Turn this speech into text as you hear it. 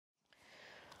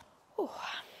Ooh,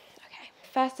 okay.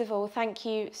 First of all, thank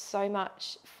you so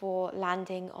much for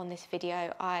landing on this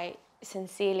video. I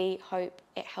sincerely hope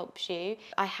it helps you.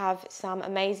 I have some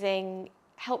amazing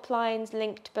helplines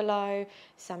linked below,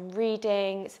 some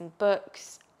reading, some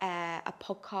books, a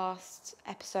podcast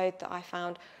episode that I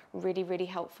found really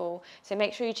helpful. So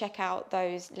make sure you check out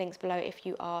those links below if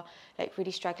you are like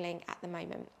really struggling at the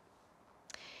moment.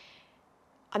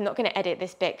 I'm not going to edit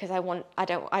this bit because I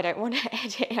don't want to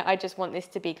edit it. I just want this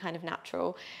to be kind of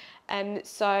natural.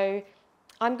 So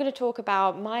I'm going to talk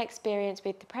about my experience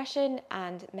with depression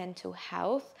and mental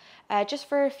health, just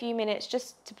for a few minutes,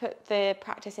 just to put the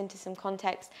practice into some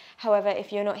context. However,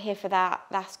 if you're not here for that,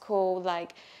 that's cool.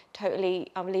 Like,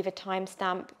 totally, I'll leave a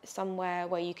timestamp somewhere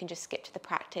where you can just skip to the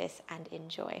practice and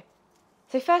enjoy.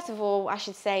 So first of all, I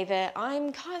should say that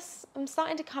I'm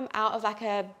starting to come out of like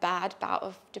a bad bout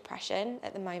of depression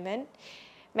at the moment.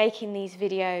 Making these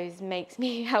videos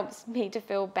helps me to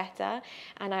feel better,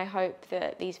 and I hope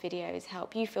that these videos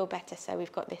help you feel better, so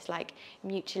we've got this like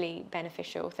mutually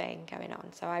beneficial thing going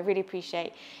on. So I really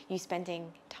appreciate you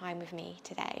spending time with me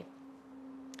today.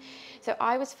 So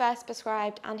I was first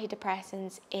prescribed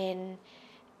antidepressants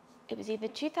it was either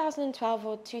 2012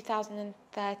 or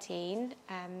 2013,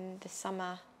 the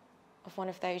summer of one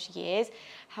of those years.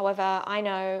 However, I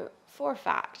know for a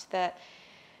fact that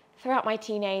throughout my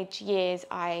teenage years,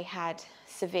 I had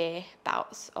severe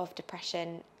bouts of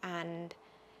depression, and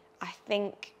I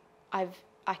think I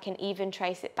can even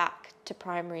trace it back to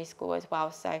primary school as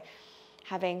well. So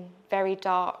having very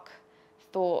dark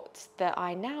thoughts that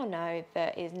I now know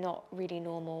that is not really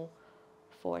normal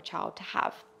for a child to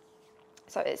have.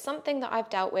 So it's something that I've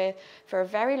dealt with for a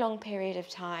very long period of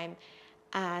time,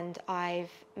 and I've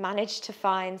managed to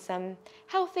find some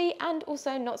healthy and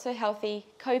also not so healthy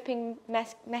coping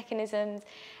mechanisms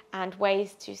and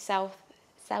ways to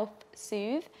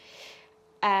self-soothe.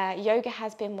 Yoga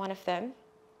has been one of them,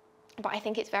 but I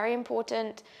think it's very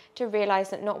important to realize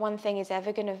that not one thing is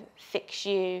ever going to fix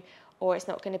you, or it's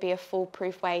not going to be a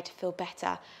foolproof way to feel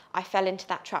better. I fell into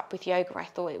that trap with yoga. I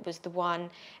thought it was the one,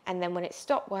 and then when it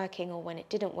stopped working or when it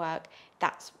didn't work,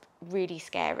 that's really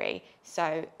scary.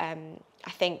 So I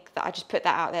think that I just put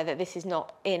that out there, that this is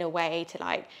not in a way to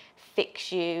like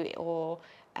fix you or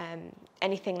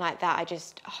anything like that. I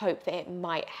just hope that it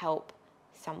might help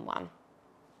someone.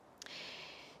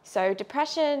 So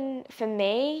depression for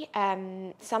me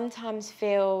sometimes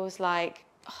feels like,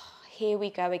 here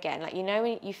we go again. Like, you know,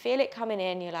 when you feel it coming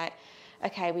in, you're like,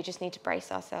 okay, we just need to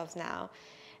brace ourselves now.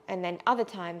 And then other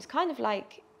times, kind of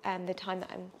like the time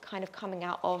that I'm kind of coming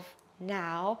out of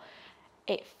now,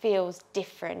 it feels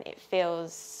different. It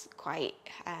feels quite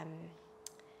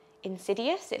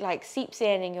insidious. It like seeps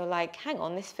in and you're like, hang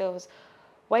on, this feels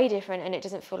way different, and it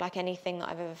doesn't feel like anything that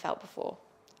I've ever felt before.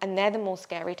 And they're the more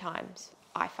scary times,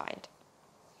 I find.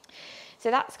 So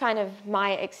that's kind of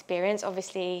my experience.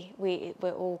 Obviously,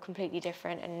 we're all completely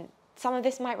different, and some of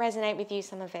this might resonate with you,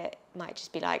 some of it might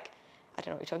just be like, I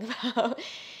don't know what you're talking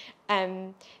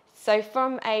about. So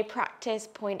from a practice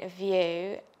point of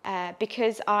view,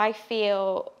 because I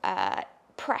feel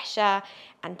pressure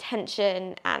and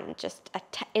tension and just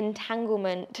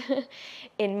entanglement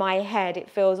in my head, it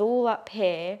feels all up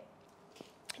here,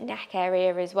 neck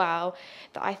area as well,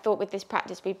 that I thought with this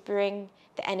practice we bring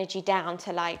the energy down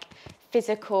to like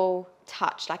physical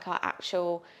touch, like our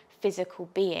actual physical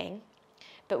being.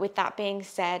 But with that being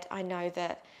said, I know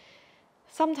that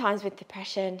sometimes with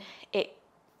depression, it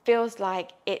feels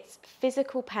like it's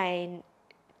physical pain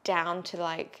down to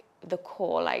like the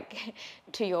core, like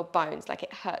to your bones, like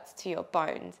it hurts to your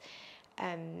bones.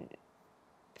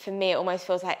 For me, it almost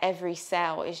feels like every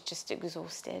cell is just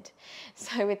exhausted.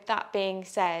 So with that being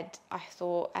said, I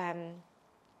thought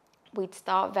we'd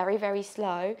start very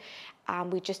slow,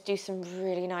 and we'd just do some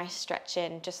really nice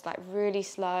stretching, just like really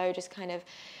slow, just kind of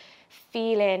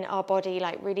feeling our body,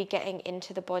 like really getting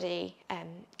into the body,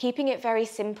 keeping it very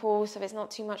simple so there's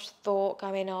not too much thought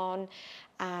going on,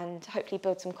 and hopefully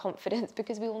build some confidence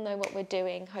because we all know what we're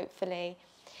doing, hopefully.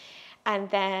 And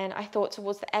then I thought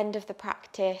towards the end of the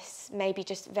practice, maybe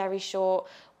just very short,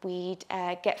 we'd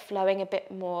get flowing a bit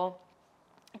more,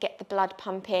 get the blood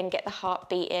pumping, get the heart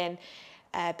beating,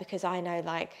 because I know,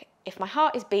 like, if my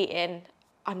heart is beating,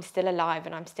 I'm still alive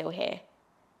and I'm still here.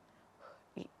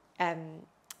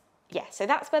 Yeah, so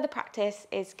that's where the practice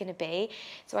is going to be.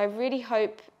 So I really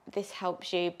hope this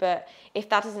helps you, but if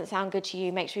that doesn't sound good to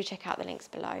you, make sure you check out the links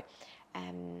below.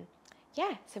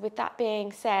 Yeah, so with that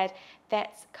being said,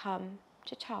 let's come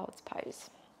to child's pose.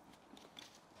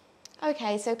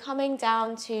 Okay, so coming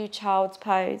down to child's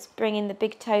pose, bringing the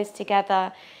big toes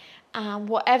together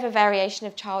whatever variation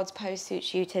of child's pose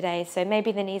suits you today. So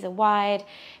maybe the knees are wide,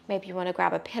 maybe you want to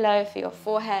grab a pillow for your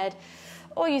forehead,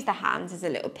 or use the hands as a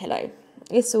little pillow.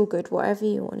 It's all good, whatever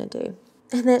you want to do.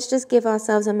 And let's just give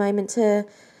ourselves a moment to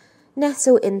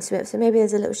nestle into it. So maybe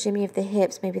there's a little shimmy of the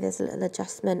hips, maybe there's a little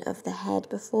adjustment of the head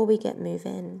before we get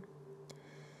moving.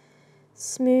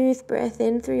 Smooth breath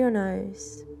in through your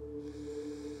nose.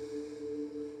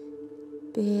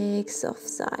 Big soft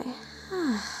sigh.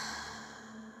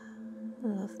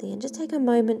 Lovely. And just take a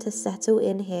moment to settle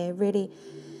in here. Really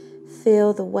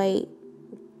feel the weight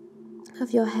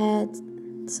of your head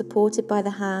supported by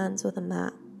the hands or the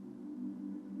mat.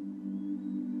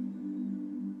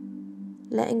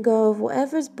 Letting go of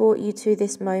whatever has brought you to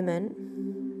this moment,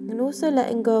 and also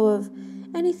letting go of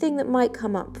anything that might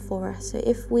come up for us. So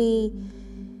if we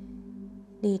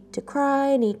need to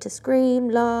cry, need to scream,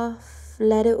 laugh,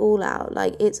 let it all out.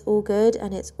 Like, it's all good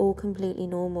and it's all completely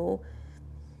normal.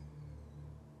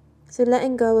 So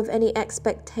letting go of any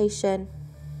expectation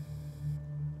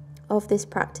of this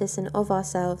practice and of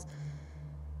ourselves,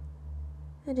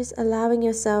 and just allowing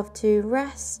yourself to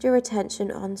rest your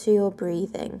attention onto your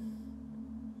breathing.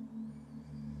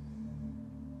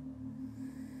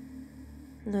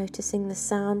 Noticing the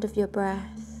sound of your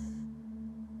breath,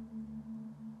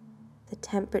 the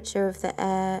temperature of the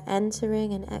air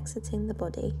entering and exiting the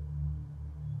body.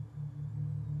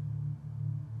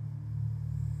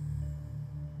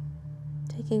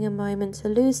 Taking a moment to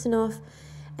loosen off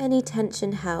any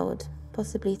tension held,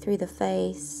 possibly through the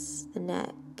face, the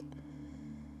neck.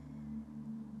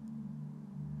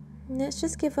 And let's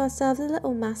just give ourselves a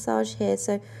little massage here,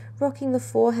 so rocking the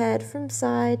forehead from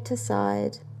side to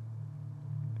side.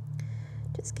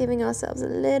 Just giving ourselves a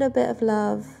little bit of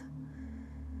love.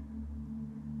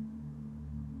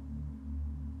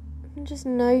 And just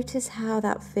notice how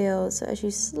that feels. So as you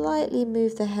slightly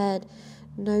move the head,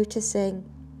 noticing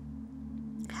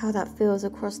how that feels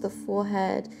across the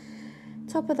forehead,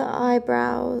 top of the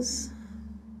eyebrows.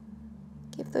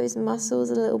 Give those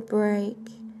muscles a little break.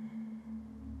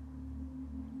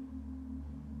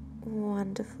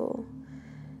 Wonderful.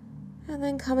 And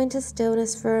then come into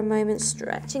stillness for a moment,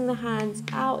 stretching the hands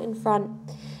out in front.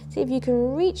 See if you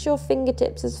can reach your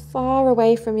fingertips as far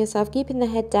away from yourself, keeping the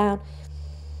head down.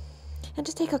 And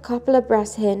just take a couple of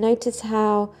breaths here. Notice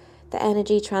how the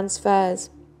energy transfers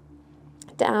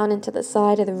down into the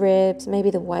side of the ribs,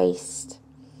 maybe the waist.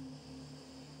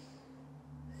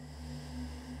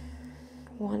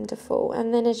 Wonderful.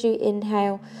 And then as you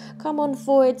inhale, come on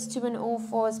forwards to an all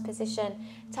fours position,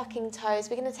 tucking toes.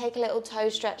 We're going to take a little toe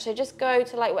stretch. So just go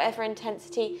to like whatever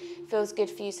intensity feels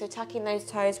good for you. So tucking those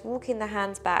toes, walking the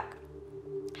hands back.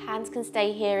 Hands can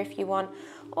stay here if you want,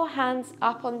 or hands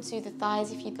up onto the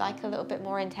thighs if you'd like a little bit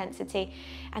more intensity.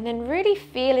 And then really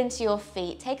feel into your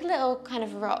feet. Take a little kind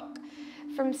of rock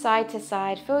from side to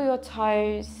side. Feel your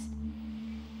toes.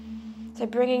 So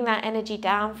bringing that energy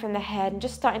down from the head and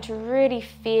just starting to really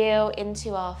feel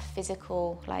into our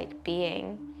physical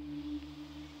being.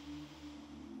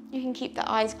 You can keep the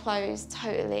eyes closed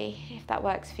totally if that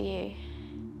works for you.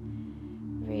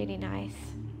 Really nice.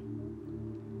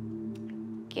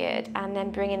 Good. And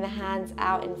then bringing the hands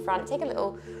out in front. Take a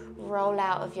little roll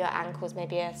out of your ankles,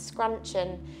 maybe a scrunch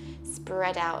and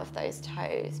spread out of those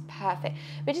toes. Perfect.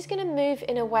 We're just going to move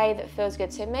in a way that feels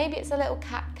good. So maybe it's a little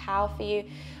cat-cow for you,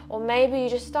 or maybe you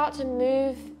just start to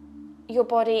move your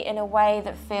body in a way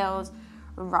that feels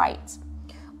right,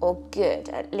 or good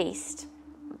at least.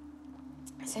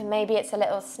 So maybe it's a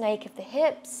little snake of the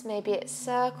hips, maybe it's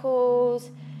circles.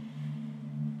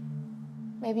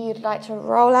 Maybe you'd like to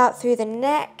roll out through the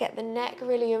neck, get the neck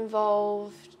really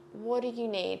involved. What do you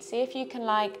need? See if you can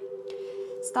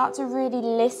start to really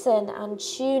listen and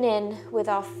tune in with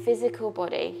our physical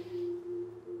body.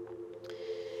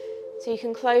 So you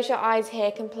can close your eyes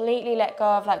here, completely let go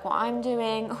of what I'm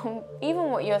doing, or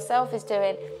even what yourself is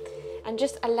doing, and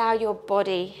just allow your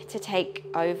body to take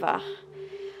over.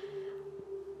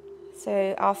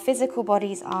 So our physical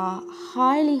bodies are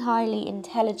highly, highly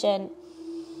intelligent.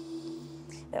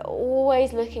 They're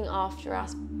always looking after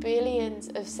us, billions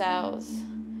of cells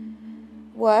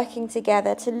working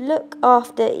together to look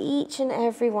after each and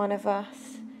every one of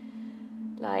us,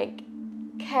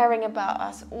 caring about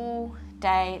us all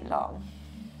day long.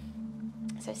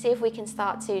 So see if we can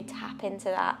start to tap into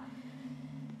that.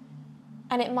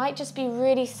 And it might just be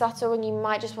really subtle, and you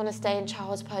might just want to stay in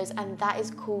child's pose, and that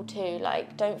is cool too.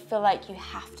 Don't feel like you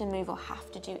have to move or have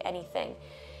to do anything.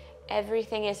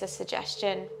 Everything is a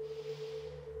suggestion.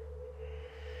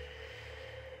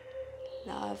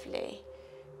 Lovely.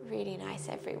 Really nice,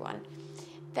 everyone.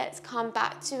 Let's come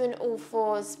back to an all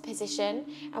fours position,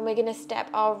 and we're gonna step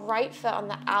our right foot on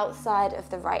the outside of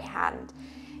the right hand.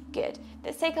 Good.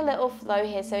 Let's take a little flow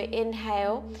here. So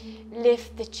inhale,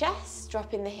 lift the chest,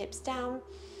 dropping the hips down.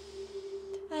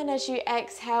 And as you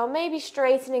exhale, maybe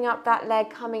straightening up that leg,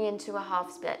 coming into a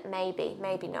half split. Maybe,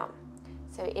 maybe not.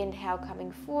 So inhale,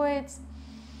 coming forwards,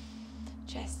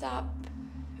 chest up,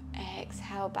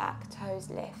 exhale back, toes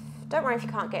lift. Don't worry if you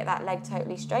can't get that leg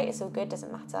totally straight, it's all good,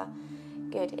 doesn't matter.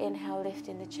 Good, inhale,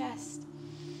 lifting the chest.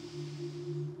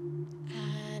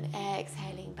 And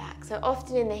exhaling back. So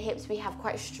often in the hips we have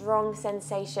quite strong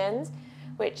sensations,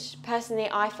 which personally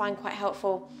I find quite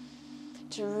helpful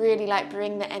to really like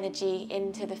bring the energy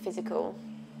into the physical.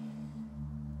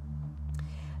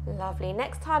 Lovely.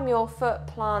 Next time your foot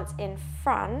plants in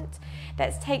front,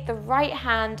 let's take the right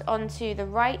hand onto the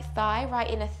right thigh, right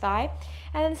inner thigh,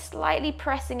 and then slightly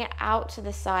pressing it out to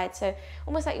the side. So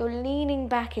almost like you're leaning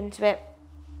back into it.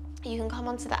 You can come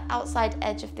onto the outside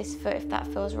edge of this foot if that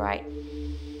feels right.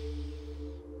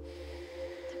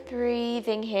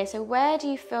 Breathing here. So where do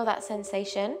you feel that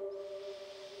sensation?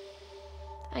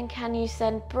 And can you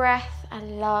send breath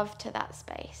and love to that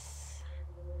space?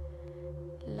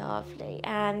 Lovely.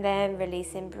 And then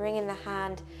releasing, bringing the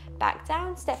hand back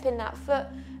down, stepping that foot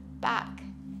back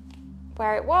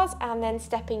where it was, and then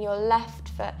stepping your left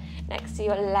foot next to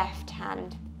your left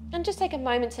hand. And just take a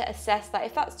moment to assess that.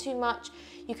 If that's too much,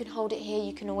 you can hold it here,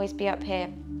 you can always be up here.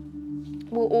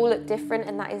 We'll all look different,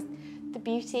 and that is the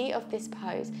beauty of this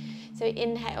pose. So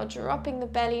inhale, dropping the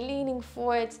belly, leaning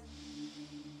forwards.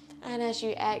 And as you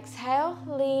exhale,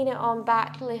 lean it on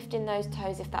back, lifting those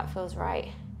toes if that feels right.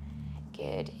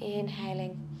 Good,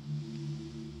 inhaling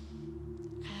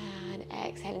and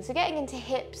exhaling. So getting into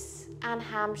hips and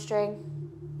hamstring,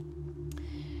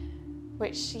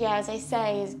 which, yeah, as I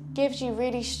say, gives you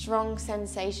really strong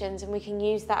sensations, and we can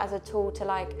use that as a tool to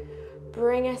like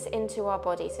bring us into our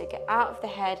body. So get out of the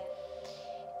head,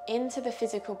 into the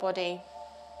physical body.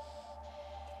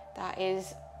 That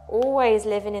is always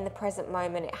living in the present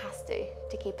moment. It has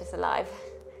to keep us alive.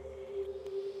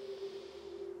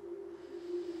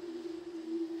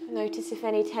 Notice if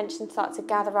any tension starts to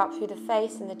gather up through the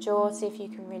face and the jaw. See if you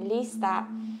can release that.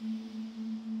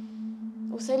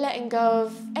 Also letting go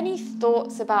of any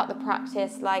thoughts about the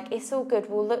practice, like it's all good,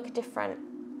 we'll look different.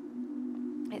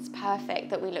 It's perfect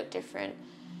that we look different.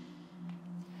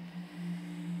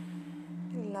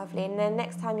 Lovely. And then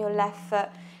next time your left foot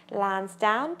lands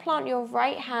down, plant your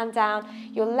right hand down.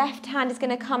 Your left hand is going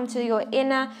to come to your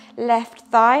inner left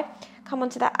thigh. Come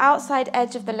onto the outside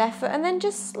edge of the left foot, and then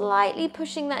just slightly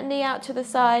pushing that knee out to the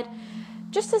side,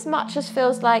 just as much as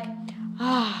feels like,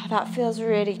 that feels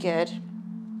really good.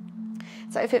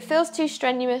 So if it feels too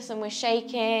strenuous and we're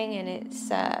shaking and it's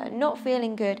not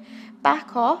feeling good,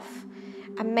 back off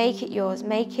and make it yours.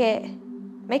 Make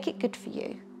it good for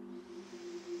you.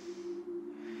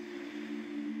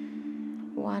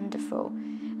 Wonderful.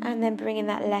 And then bringing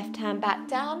that left hand back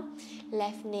down,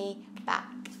 left knee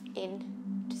back into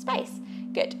space.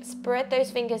 Good. Spread those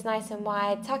fingers nice and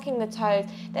wide, tucking the toes.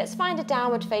 Let's find a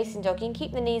downward facing dog. You can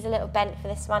keep the knees a little bent for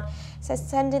this one. So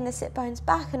sending the sit bones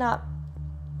back and up,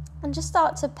 and just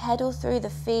start to pedal through the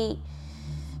feet.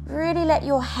 Really let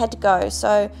your head go.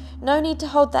 So no need to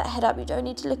hold that head up. You don't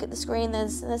need to look at the screen.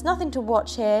 There's nothing to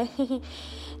watch here.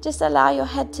 Just allow your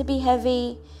head to be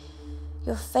heavy,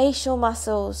 your facial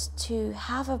muscles to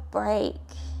have a break.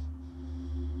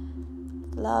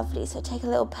 Lovely. So take a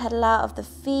little pedal out of the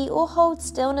feet, or hold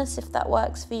stillness if that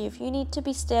works for you. If you need to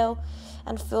be still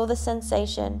and feel the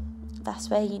sensation, that's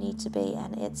where you need to be,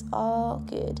 and it's all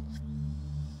good.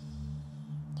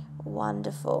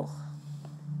 Wonderful.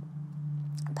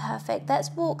 Perfect.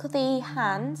 Let's walk the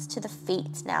hands to the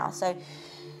feet now. So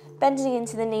bending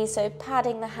into the knees, so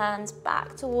padding the hands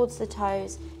back towards the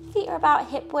toes. Feet are about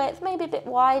hip width, maybe a bit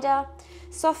wider.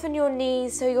 Soften your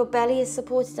knees so your belly is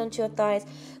supported onto your thighs.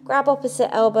 Grab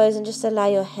opposite elbows and just allow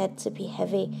your head to be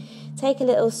heavy. Take a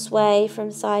little sway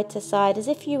from side to side as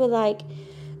if you were like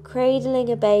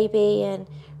cradling a baby and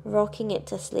rocking it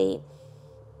to sleep.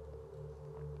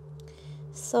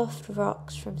 Soft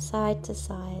rocks from side to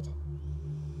side,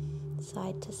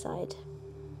 side to side.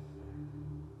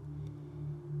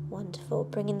 Wonderful.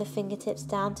 Bringing the fingertips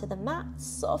down to the mat,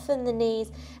 soften the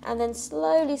knees, and then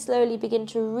slowly begin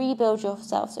to rebuild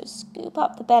yourself. So scoop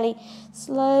up the belly,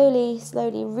 slowly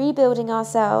rebuilding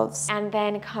ourselves, and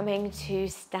then coming to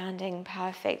standing.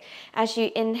 Perfect. As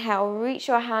you inhale, reach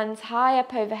your hands high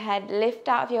up overhead, lift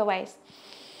out of your waist.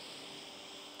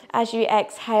 As you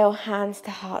exhale, hands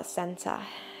to heart center.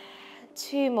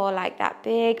 2 more like that.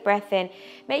 Big breath in.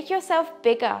 Make yourself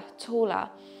bigger, taller.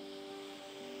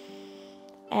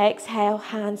 Exhale,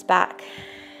 hands back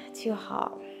to your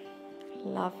heart.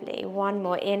 Lovely. One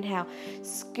more. Inhale,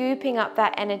 scooping up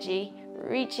that energy,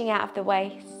 reaching out of the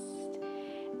waist.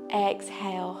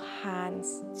 Exhale,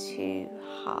 hands to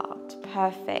heart.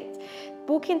 Perfect.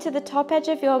 Walk into the top edge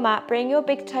of your mat. Bring your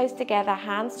big toes together,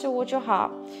 hands towards your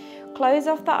heart. Close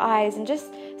off the eyes and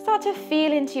just start to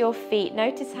feel into your feet.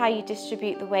 Notice how you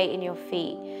distribute the weight in your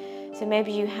feet. So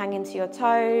maybe you hang into your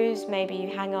toes, maybe you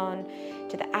hang on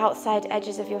to the outside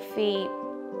edges of your feet.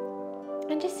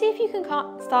 And just see if you can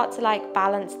start to like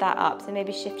balance that up. So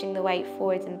maybe shifting the weight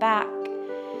forwards and back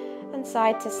and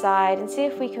side to side, and see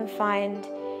if we can find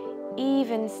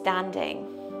even standing.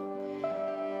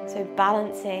 So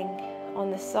balancing on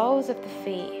the soles of the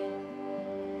feet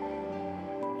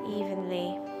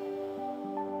evenly,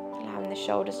 allowing the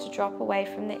shoulders to drop away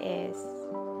from the ears.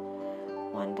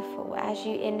 Wonderful. As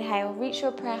you inhale, reach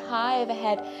your prayer high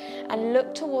overhead and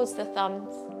look towards the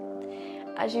thumbs.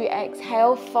 As you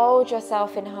exhale, fold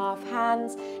yourself in half,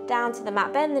 hands down to the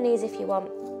mat. Bend the knees if you want.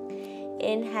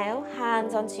 Inhale,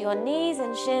 hands onto your knees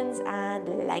and shins and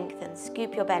lengthen.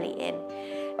 Scoop your belly in.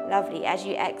 Lovely. As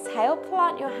you exhale,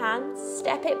 plant your hands,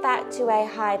 step it back to a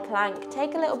high plank.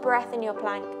 Take a little breath in your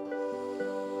plank.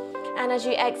 And as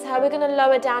you exhale, we're going to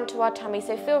lower down to our tummy.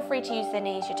 So feel free to use the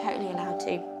knees. You're totally allowed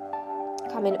to.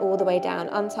 Come in all the way down,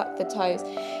 untuck the toes,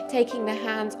 taking the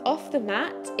hands off the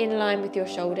mat in line with your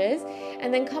shoulders,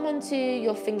 and then come onto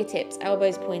your fingertips,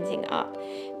 elbows pointing up.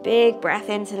 Big breath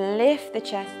in to lift the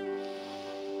chest.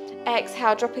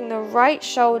 Exhale, dropping the right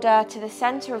shoulder to the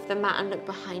center of the mat and look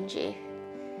behind you.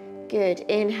 Good.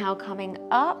 Inhale, coming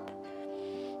up.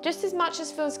 Just as much as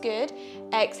feels good.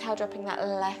 Exhale, dropping that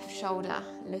left shoulder,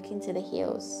 looking to the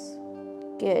heels.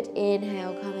 Good.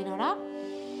 Inhale, coming on up.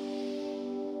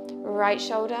 Right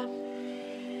shoulder.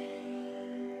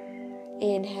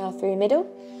 Inhale through middle.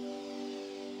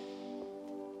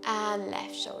 And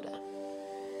left shoulder.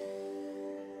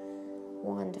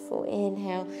 Wonderful.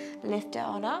 Inhale, lift it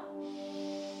on up.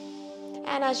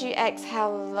 And as you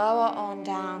exhale, lower on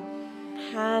down.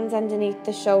 Hands underneath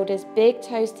the shoulders, big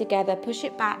toes together. Push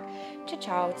it back to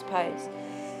child's pose.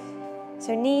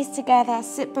 So knees together,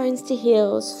 sit bones to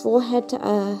heels, forehead to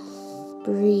earth.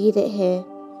 Breathe it here.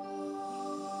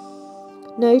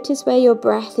 Notice where your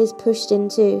breath is pushed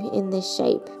into in this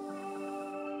shape.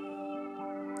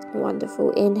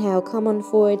 Wonderful. Inhale, come on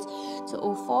forwards to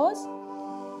all fours.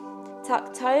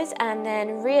 Tuck toes and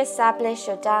then re-establish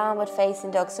your downward facing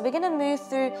dog. So we're going to move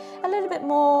through a little bit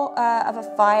more of a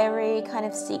fiery kind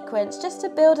of sequence just to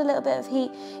build a little bit of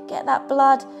heat, get that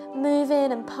blood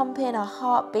moving and pumping, our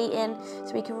heart beating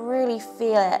so we can really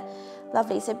feel it.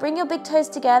 Lovely. So bring your big toes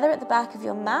together at the back of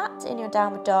your mat in your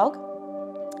downward dog.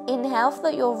 Inhale,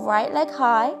 float your right leg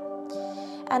high.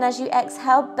 And as you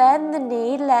exhale, bend the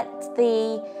knee, let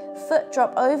the foot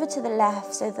drop over to the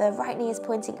left so the right knee is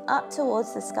pointing up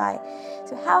towards the sky.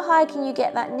 So how high can you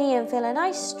get that knee and feel a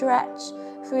nice stretch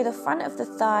through the front of the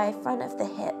thigh, front of the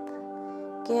hip.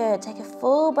 Good. Take a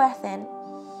full breath in.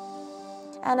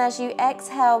 And as you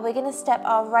exhale, we're going to step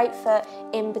our right foot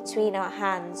in between our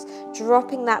hands,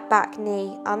 dropping that back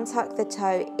knee, untuck the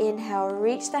toe. Inhale,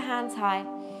 reach the hands high.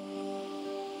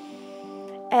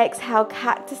 Exhale,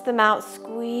 cactus them out,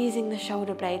 squeezing the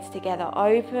shoulder blades together,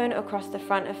 open across the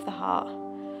front of the heart.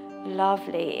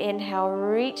 Lovely. Inhale,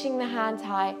 reaching the hands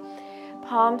high,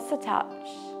 palms to touch.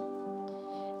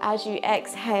 As you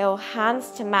exhale,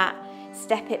 hands to mat,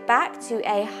 step it back to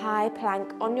a high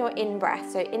plank on your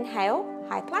in-breath. So inhale,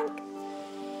 high plank.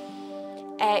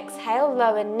 Exhale,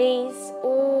 lower knees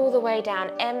all the way down.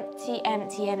 Empty,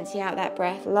 empty, empty out that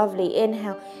breath. Lovely.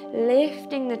 Inhale,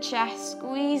 lifting the chest,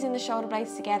 squeezing the shoulder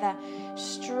blades together.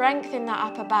 Strengthen that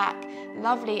upper back.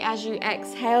 Lovely. As you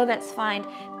exhale, let's find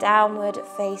downward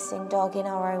facing dog in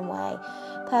our own way.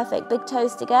 Perfect. Big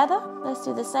toes together. Let's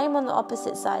do the same on the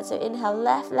opposite side. So inhale,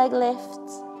 left leg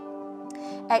lifts.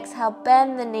 Exhale,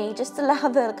 bend the knee. Just allow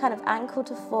the kind of ankle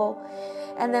to fall.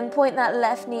 And then point that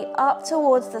left knee up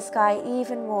towards the sky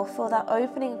even more. Feel that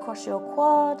opening across your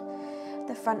quad,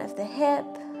 the front of the hip.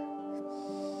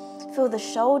 Feel the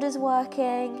shoulders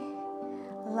working.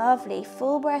 Lovely.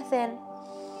 Full breath in.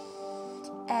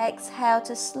 Exhale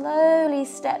to slowly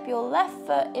step your left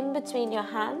foot in between your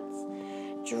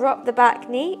hands. Drop the back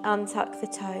knee, untuck the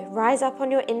toe. Rise up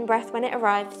on your in-breath when it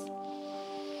arrives.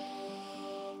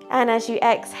 And as you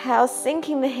exhale,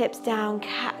 sinking the hips down,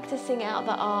 cactusing out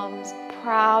the arms,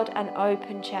 proud and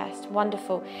open chest.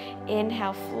 Wonderful.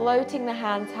 Inhale, floating the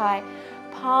hands high,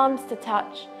 palms to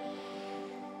touch.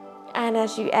 And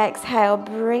as you exhale,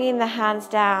 bringing the hands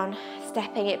down,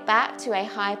 stepping it back to a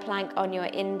high plank on your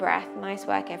in-breath. Nice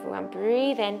work, everyone.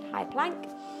 Breathe in, high plank.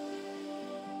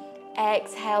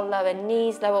 Exhale, lower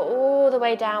knees, lower all the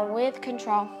way down with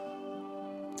control.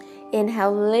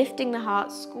 Inhale, lifting the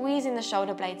heart, squeezing the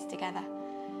shoulder blades together.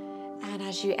 And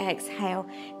as you exhale,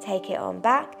 take it on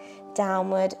back,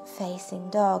 downward facing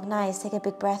dog. Nice, take a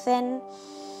big breath in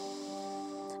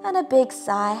and a big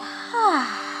sigh.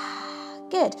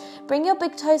 Good. Bring your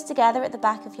big toes together at the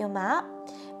back of your mat.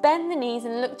 Bend the knees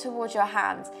and look towards your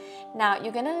hands. Now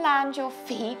you're going to land your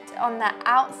feet on the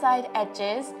outside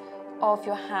edges of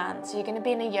your hands. So you're going to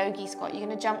be in a yogi squat. You're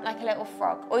going to jump like a little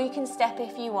frog, or you can step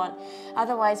if you want.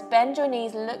 Otherwise, bend your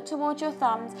knees, look towards your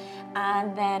thumbs,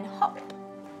 and then hop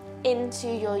into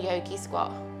your yogi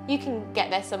squat. You can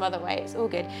get there some other way, it's all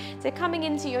good. So coming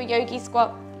into your yogi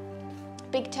squat,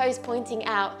 big toes pointing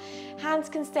out. Hands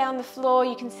can stay on the floor.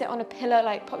 You can sit on a pillow,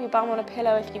 like pop your bum on a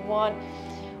pillow if you want,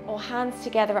 or hands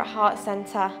together at heart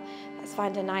center. Let's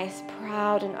find a nice,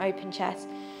 proud and open chest.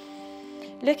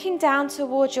 Looking down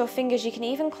towards your fingers, you can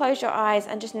even close your eyes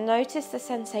and just notice the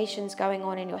sensations going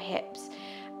on in your hips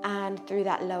and through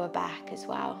that lower back as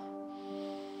well.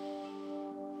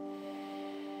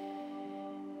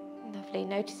 Lovely.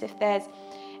 Notice if there's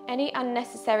any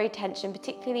unnecessary tension,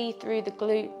 particularly through the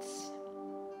glutes.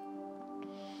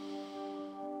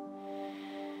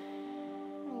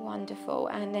 Wonderful.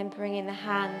 And then bringing the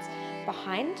hands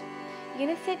behind. You're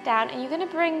going to sit down and you're going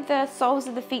to bring the soles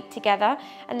of the feet together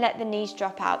and let the knees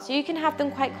drop out. So you can have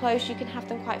them quite close, you can have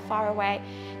them quite far away.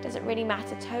 Doesn't really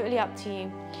matter, totally up to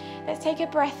you. Let's take a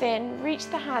breath in, reach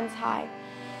the hands high.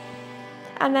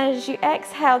 And then as you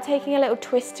exhale, taking a little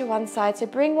twist to one side. So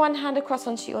bring one hand across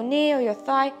onto your knee or your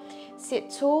thigh.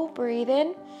 Sit tall, breathe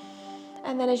in.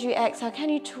 And then as you exhale, can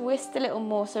you twist a little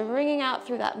more? So wringing out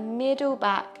through that middle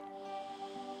back.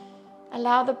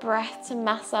 Allow the breath to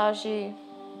massage you.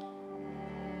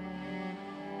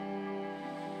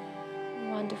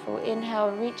 Wonderful. Inhale,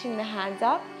 reaching the hands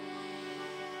up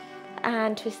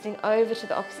and twisting over to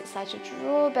the opposite side. So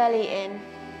draw belly in.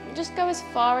 Just go as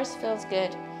far as feels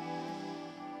good.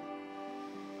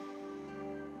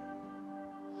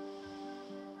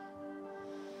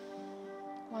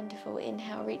 Wonderful.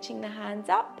 Inhale, reaching the hands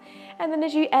up. And then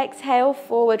as you exhale,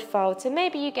 forward fold. So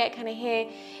maybe you get kind of here,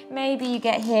 maybe you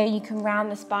get here, you can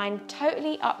round the spine.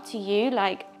 Totally up to you.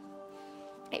 Like,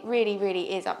 it really,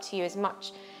 really is up to you. As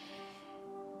much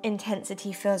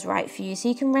intensity feels right for you. So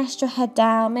you can rest your head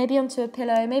down, maybe onto a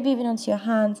pillow, maybe even onto your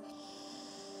hands.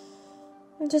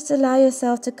 And just allow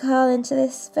yourself to curl into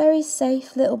this very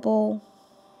safe little ball.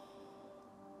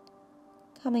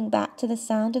 Coming back to the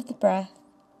sound of the breath.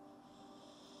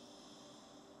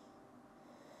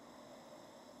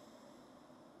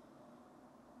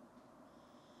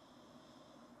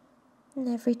 And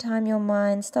every time your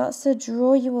mind starts to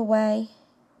draw you away,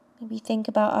 maybe think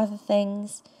about other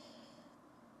things,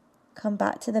 come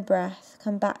back to the breath,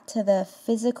 come back to the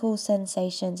physical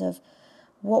sensations of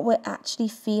what we're actually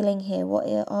feeling here, what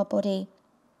our body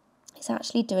is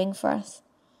actually doing for us.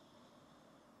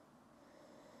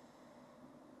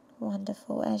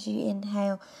 Wonderful. As you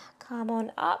inhale, come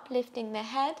on up, lifting the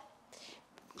head,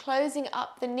 closing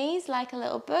up the knees like a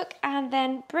little book, and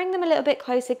then bring them a little bit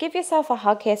closer. Give yourself a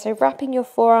hug here. So wrapping your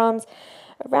forearms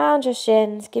around your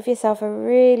shins, give yourself a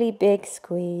really big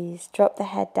squeeze. Drop the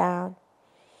head down.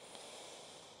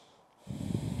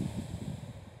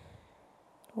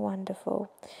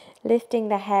 Wonderful. Lifting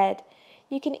the head.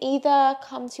 You can either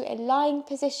come to a lying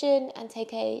position and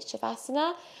take a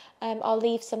Shavasana. I'll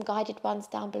leave some guided ones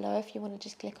down below if you want to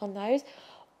just click on those.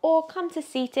 Or come to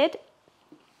seated,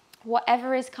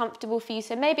 whatever is comfortable for you.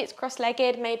 So maybe it's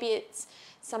cross-legged, maybe it's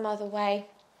some other way.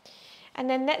 And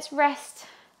then let's rest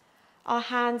our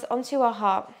hands onto our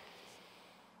heart.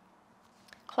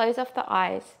 Close off the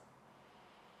eyes.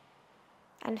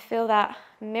 And feel that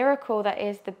miracle that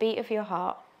is the beat of your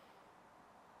heart.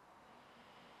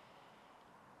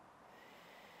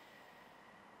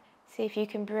 See if you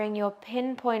can bring your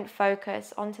pinpoint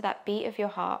focus onto that beat of your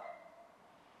heart.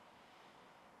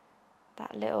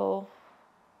 That little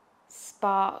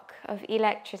spark of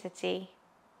electricity.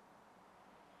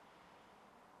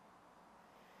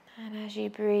 And as you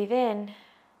breathe in,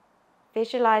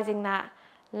 visualizing that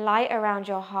light around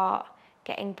your heart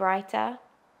getting brighter,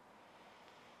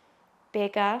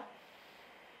 bigger,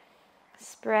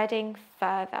 spreading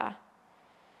further,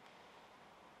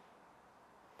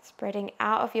 spreading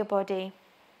out of your body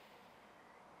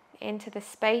into the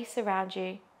space around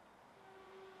you.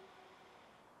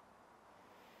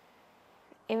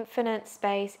 Infinite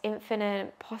space,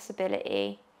 infinite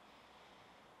possibility.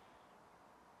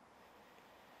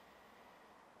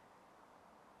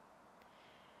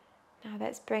 Now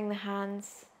let's bring the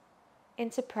hands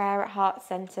into prayer at heart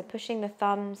center, pushing the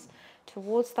thumbs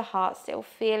towards the heart, still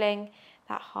feeling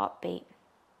that heartbeat.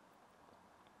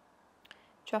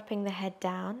 Dropping the head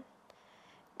down.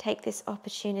 Take this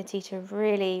opportunity to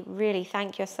really, really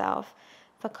thank yourself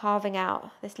for carving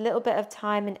out this little bit of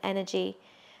time and energy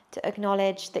to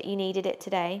acknowledge that you needed it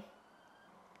today.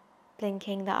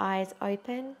 Blinking the eyes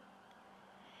open.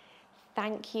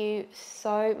 Thank you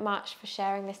so much for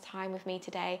sharing this time with me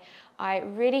today. I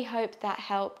really hope that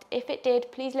helped. If it did,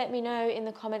 please let me know in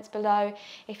the comments below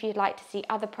if you'd like to see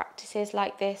other practices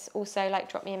like this. Also,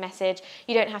 drop me a message.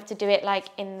 You don't have to do it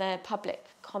in the public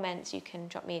comments. You can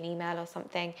drop me an email or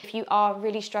something. If you are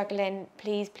really struggling,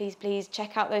 please, please, please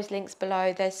check out those links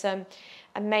below. There's some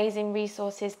amazing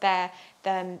resources there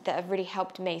that have really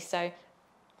helped me. So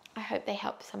I hope they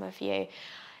help some of you.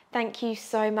 Thank you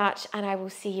so much, and I will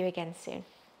see you again soon.